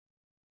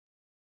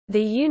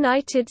The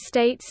United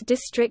States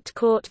District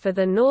Court for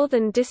the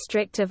Northern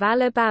District of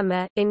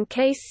Alabama in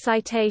case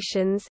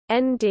citations,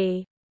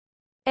 N.D.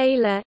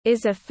 ALA,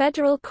 is a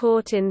federal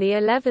court in the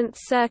 11th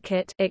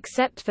Circuit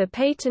except for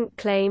patent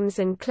claims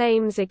and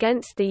claims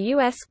against the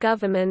U.S.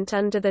 government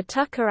under the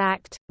Tucker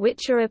Act,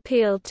 which are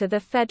appealed to the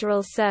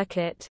Federal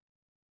Circuit.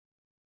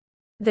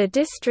 The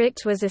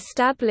district was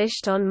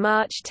established on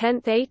March 10,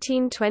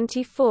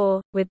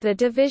 1824, with the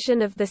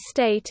division of the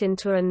state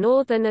into a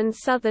northern and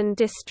southern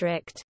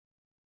district.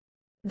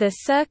 The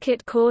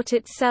Circuit Court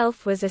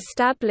itself was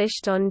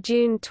established on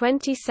June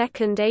 22,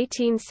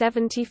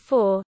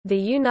 1874. The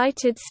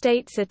United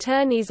States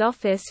Attorney's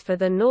Office for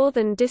the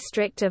Northern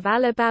District of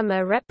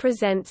Alabama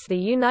represents the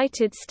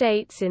United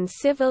States in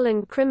civil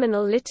and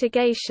criminal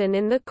litigation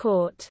in the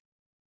court.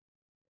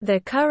 The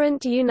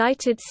current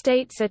United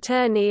States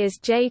Attorney is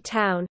J.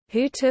 Town,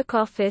 who took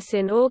office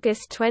in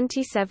August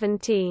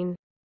 2017.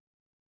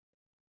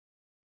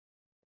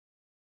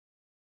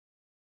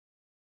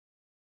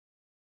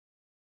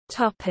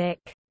 Topic: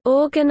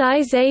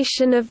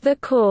 Organization of the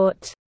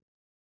court.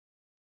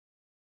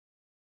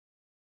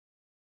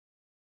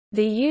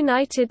 The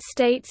United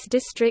States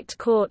District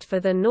Court for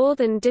the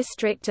Northern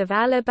District of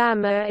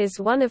Alabama is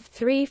one of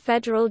 3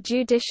 federal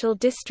judicial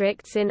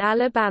districts in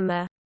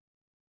Alabama.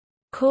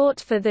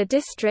 Court for the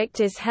district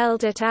is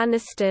held at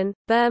Anniston,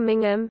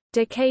 Birmingham,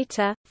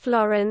 Decatur,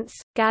 Florence,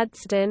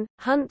 Gadsden,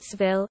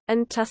 Huntsville,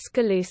 and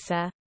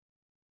Tuscaloosa.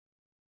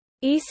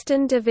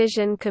 Eastern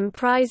Division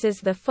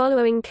comprises the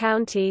following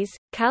counties: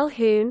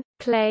 Calhoun,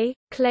 Clay,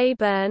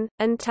 Claiborne,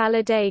 and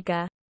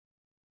Talladega.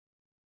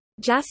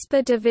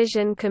 Jasper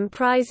Division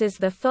comprises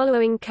the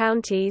following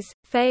counties: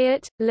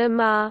 Fayette,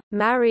 Lamar,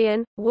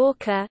 Marion,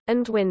 Walker,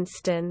 and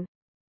Winston.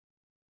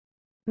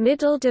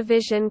 Middle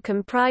Division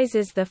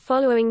comprises the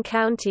following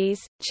counties: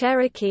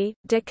 Cherokee,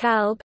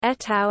 DeKalb,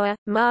 Etowah,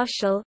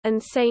 Marshall,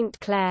 and St.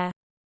 Clair.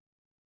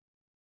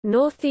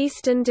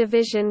 Northeastern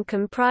Division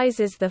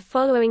comprises the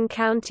following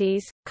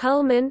counties: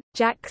 Cullman,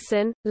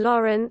 Jackson,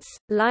 Lawrence,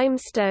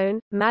 Limestone,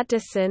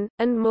 Madison,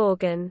 and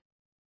Morgan.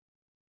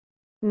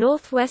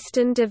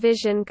 Northwestern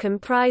Division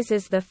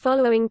comprises the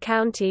following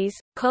counties: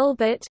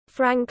 Colbert,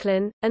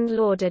 Franklin, and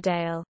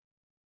Lauderdale.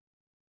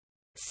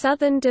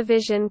 Southern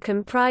Division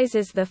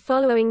comprises the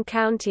following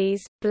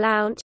counties: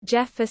 Blount,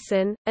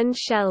 Jefferson, and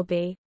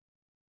Shelby.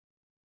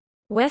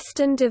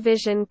 Western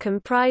Division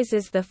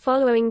comprises the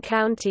following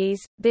counties: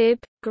 Bibb,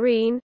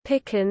 Greene,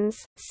 Pickens,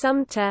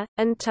 Sumter,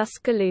 and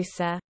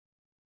Tuscaloosa.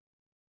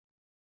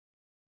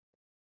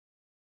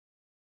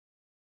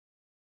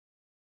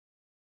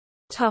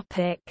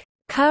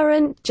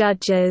 Current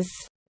judges.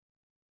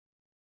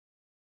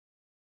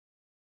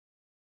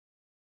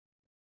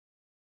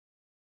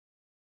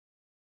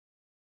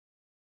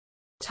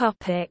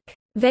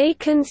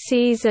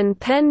 Vacancies and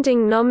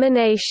pending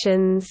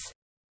nominations.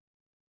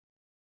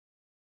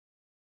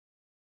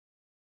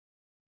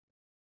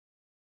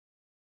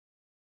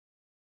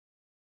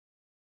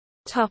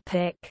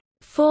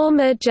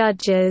 Former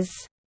judges.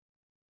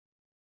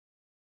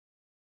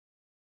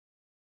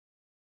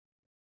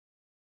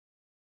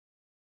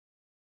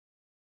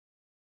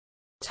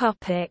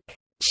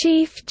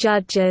 Chief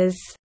judges.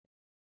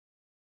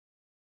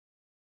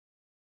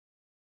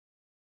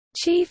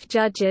 Chief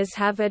judges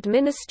have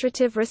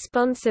administrative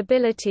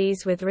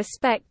responsibilities with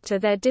respect to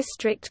their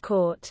district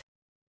court.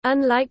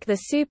 Unlike the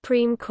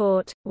Supreme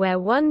Court, where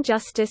one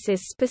justice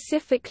is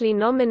specifically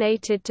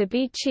nominated to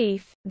be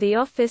chief, the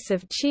office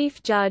of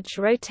chief judge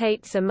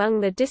rotates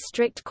among the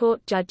district court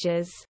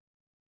judges.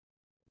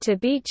 To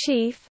be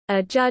chief,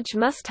 a judge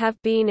must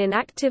have been in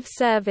active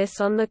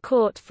service on the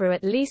court for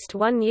at least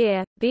 1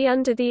 year, be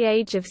under the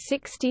age of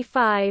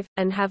 65,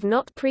 and have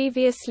not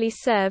previously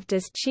served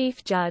as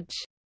chief judge.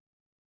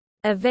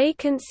 A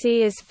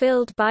vacancy is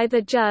filled by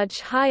the judge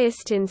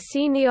highest in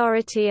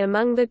seniority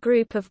among the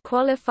group of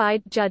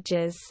qualified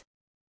judges.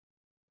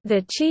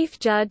 The chief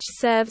judge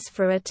serves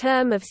for a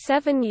term of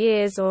 7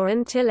 years or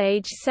until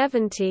age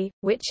 70,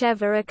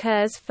 whichever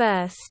occurs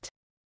first.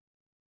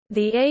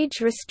 The age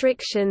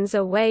restrictions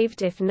are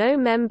waived if no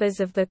members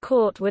of the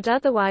court would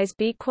otherwise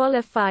be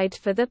qualified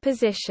for the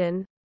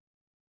position.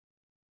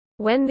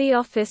 When the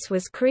office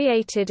was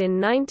created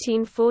in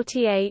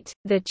 1948,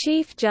 the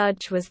chief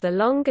judge was the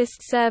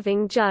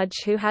longest-serving judge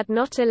who had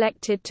not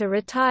elected to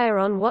retire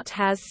on what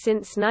has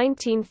since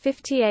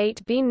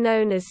 1958 been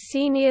known as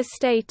senior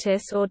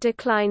status or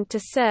declined to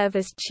serve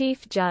as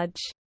chief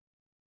judge.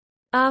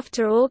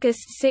 After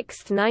August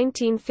 6,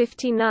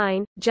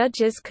 1959,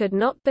 judges could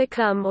not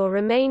become or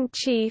remain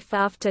chief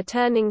after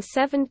turning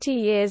 70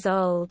 years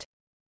old.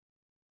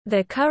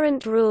 The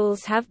current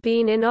rules have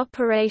been in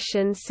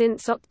operation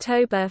since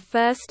October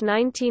 1,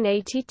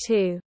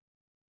 1982.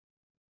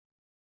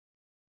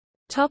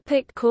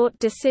 Court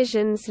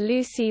decisions: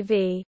 Lucy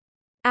v.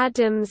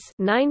 Adams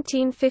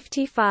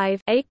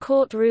 1955, a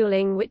court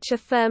ruling which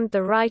affirmed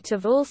the right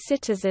of all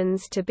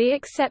citizens to be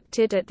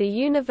accepted at the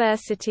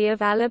University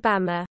of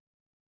Alabama.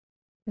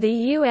 The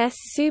U.S.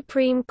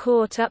 Supreme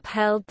Court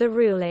upheld the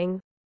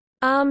ruling.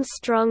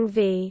 Armstrong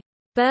v.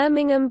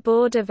 Birmingham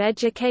Board of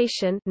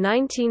Education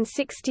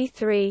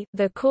 1963,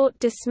 the court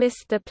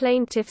dismissed the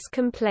plaintiff's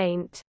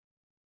complaint.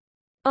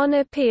 On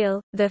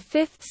appeal, the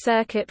Fifth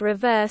Circuit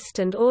reversed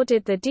and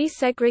ordered the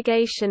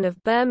desegregation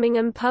of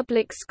Birmingham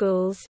public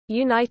schools.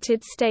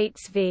 United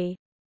States v.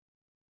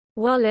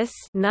 Wallace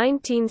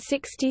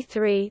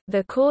 1963,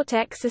 the court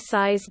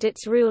exercised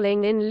its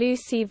ruling in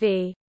Lucy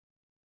v.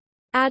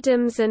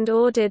 Adams and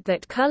ordered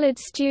that colored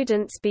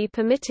students be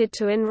permitted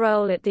to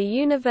enroll at the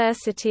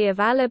University of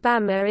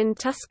Alabama in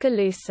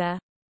Tuscaloosa.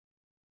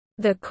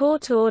 The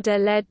court order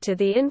led to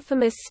the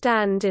infamous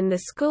stand in the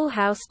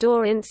schoolhouse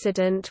door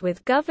incident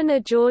with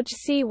Governor George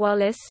C.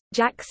 Wallace.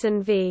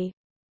 Jackson v.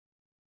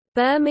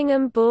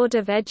 Birmingham Board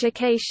of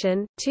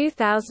Education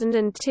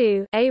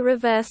 2002, a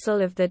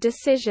reversal of the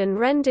decision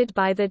rendered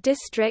by the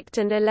District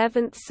and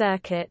 11th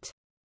Circuit.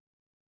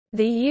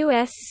 The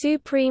U.S.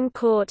 Supreme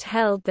Court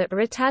held that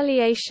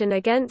retaliation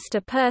against a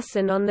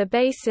person on the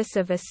basis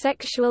of a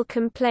sexual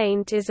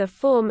complaint is a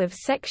form of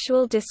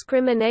sexual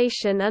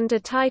discrimination under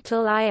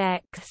Title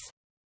IX.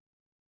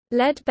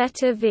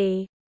 Ledbetter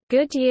v.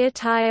 Goodyear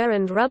Tire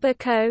and Rubber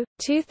Co.,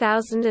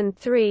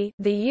 2003,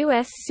 the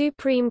U.S.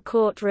 Supreme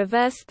Court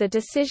reversed the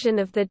decision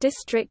of the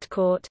District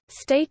Court,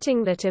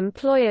 stating that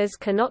employers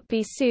cannot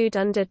be sued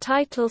under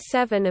Title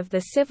VII of the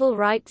Civil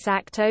Rights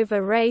Act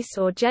over race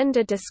or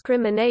gender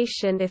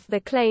discrimination if the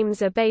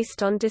claims are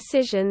based on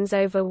decisions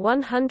over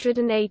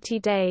 180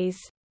 days.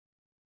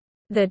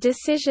 The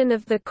decision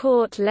of the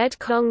court led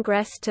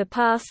Congress to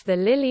pass the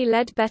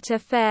Lilly-Ledbetter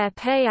Fair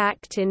Pay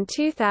Act in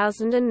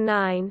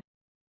 2009.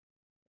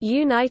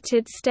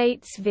 United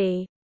States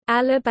v.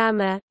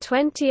 Alabama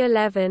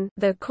 2011,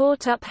 the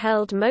court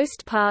upheld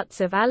most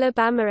parts of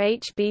Alabama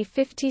HB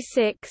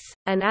 56,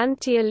 an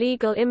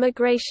anti-illegal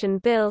immigration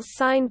bill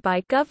signed by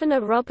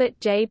Governor Robert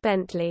J.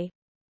 Bentley.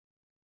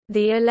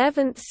 The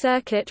 11th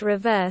Circuit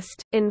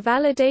reversed,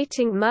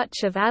 invalidating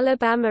much of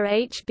Alabama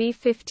HB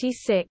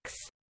 56.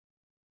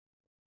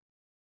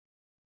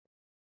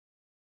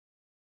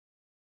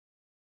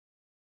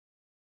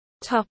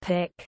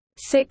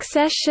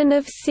 Succession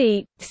of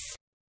seats.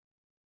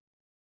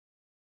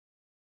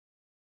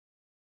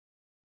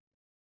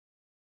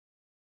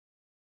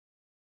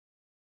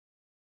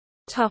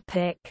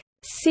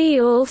 See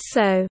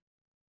also: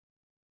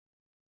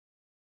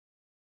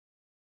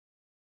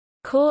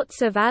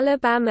 Courts of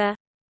Alabama,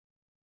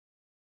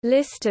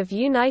 List of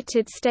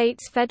United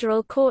States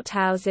federal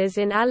courthouses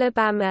in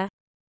Alabama,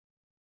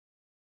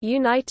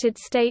 United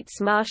States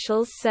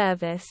Marshals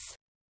Service.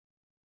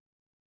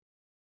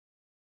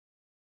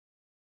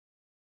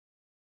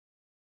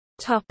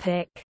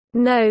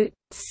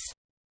 Notes.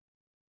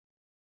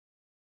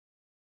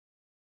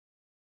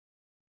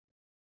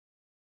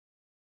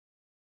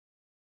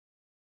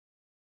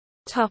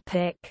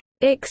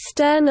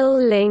 External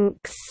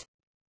links.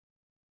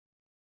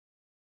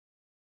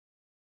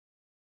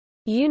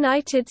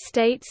 United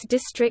States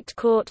District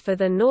Court for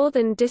the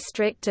Northern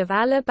District of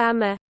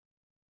Alabama,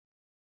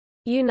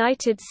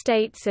 United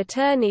States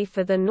Attorney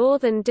for the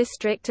Northern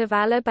District of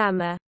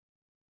Alabama.